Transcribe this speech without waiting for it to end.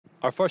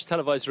Our first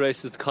televised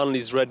race is the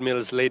Connolly's Red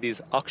Mills Ladies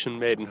Auction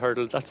Maiden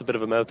Hurdle. That's a bit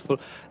of a mouthful.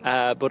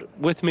 But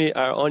with me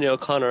are Aine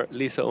O'Connor,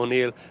 Lisa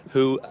O'Neill,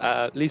 who,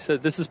 Lisa,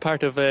 this is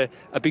part of a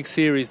big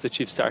series that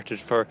you've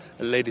started for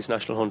Ladies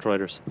National Hunt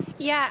Riders.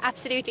 Yeah,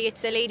 absolutely.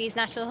 It's a Ladies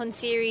National Hunt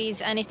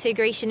series, and it's a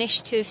great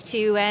initiative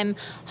to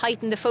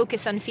heighten the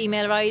focus on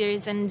female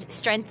riders and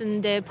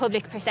strengthen the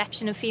public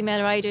perception of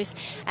female riders.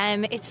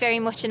 It's very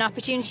much an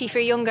opportunity for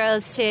young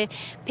girls to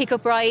pick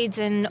up rides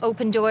and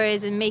open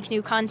doors and make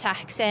new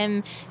contacts.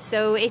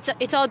 So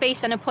it's all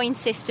based on a point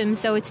system,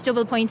 so it's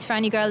double points for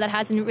any girl that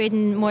hasn't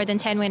ridden more than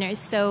 10 winners.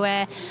 So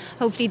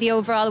hopefully the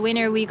overall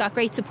winner, we got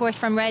great support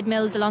from Red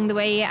Mills along the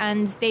way,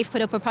 and they've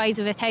put up a prize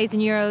of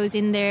 €1,000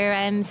 in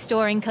their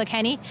store in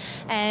Kilkenny.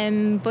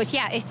 But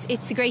yeah,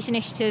 it's a great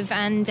initiative,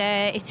 and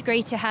it's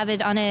great to have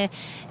it on a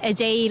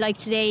day like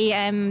today,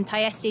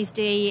 Thyeste's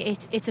Day.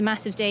 It's a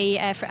massive day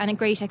and a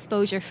great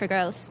exposure for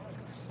girls.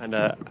 And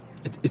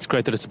it's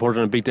great that it's supported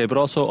on a big day, but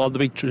also all the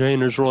big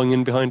trainers rowing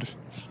in behind it.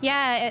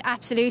 Yeah,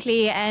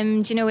 absolutely.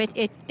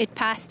 It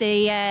passed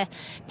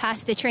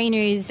the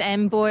trainers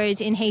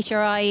board in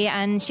HRI,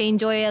 and Shane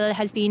Doyle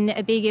has been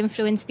a big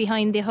influence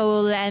behind the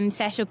whole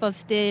setup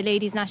of the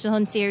Ladies National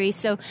Hunt Series.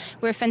 So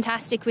we're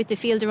fantastic with the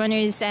field of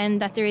runners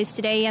that there is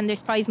today, and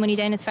there's prize money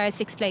down as far as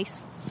 6th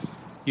place.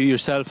 You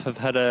yourself have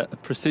had a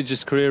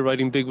prestigious career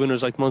riding big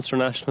winners like Munster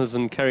Nationals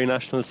and Kerry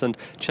Nationals and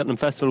Cheltenham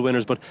Festival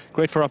winners, but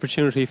great for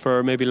opportunity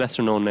for maybe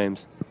lesser known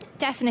names.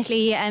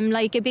 Definitely,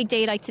 like a big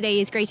day like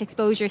today is great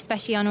exposure,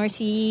 especially on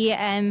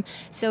RTE,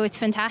 so it's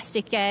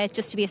fantastic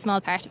just to be a small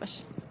part of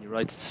it. You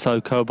ride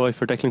South Cowboy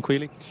for Declan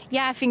Queally?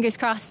 Yeah, fingers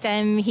crossed.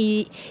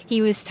 He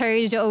was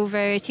third over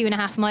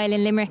 2.5 mile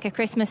in Limerick at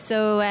Christmas,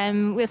 so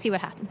we'll see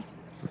what happens.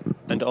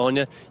 And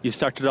Aine, you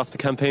started off the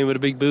campaign with a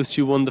big boost.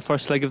 You won the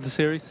first leg of the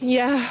series.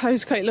 Yeah, I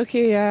was quite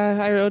lucky.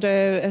 I rode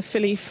a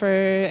filly for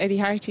Eddie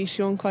Harty.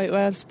 She won quite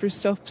well,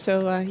 spruced up.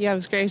 So yeah, it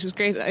was great. It was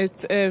great.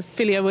 It's a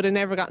filly I would have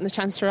never gotten the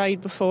chance to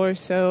ride before.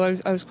 So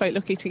I was quite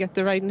lucky to get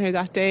the riding her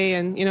that day.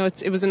 And you know,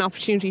 it was an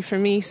opportunity for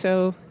me.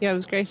 So yeah, it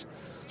was great.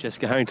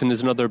 Jessica Harrington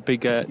is another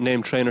big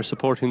name trainer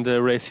supporting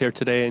the race here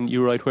today, and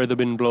you ride Where the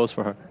Wind Blows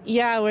for her.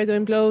 Yeah, Where the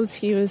Wind Blows.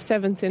 He was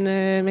 7th in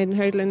a maiden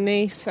hurdle in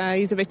Naas.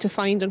 He's a bit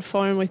defined in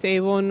form with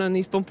A1 and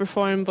his bumper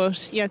form,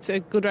 but yeah, it's a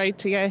good ride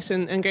to get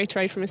and great to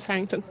ride for Miss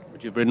Harrington.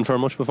 Would you have ridden for her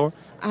much before?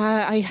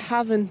 I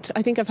haven't.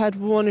 I think I've had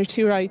 1 or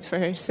 2 rides for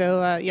her,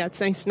 so yeah,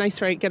 it's nice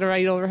to get a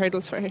ride over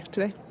hurdles for her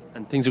today.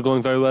 And things are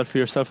going very well for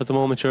yourself at the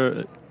moment.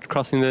 You're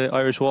crossing the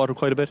Irish water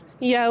quite a bit.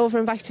 Yeah, over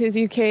and back to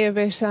the UK a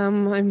bit.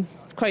 I'm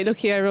quite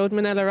lucky. I rode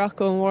Manila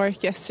Rocco in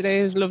Warwick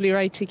yesterday. It was a lovely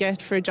ride to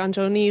get for John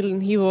Joe Neal,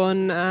 and he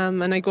won,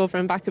 and I go over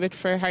and back a bit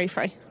for Harry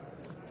Fry.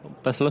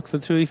 Best of luck for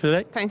the 2 of you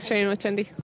today. Thanks very much, Andy.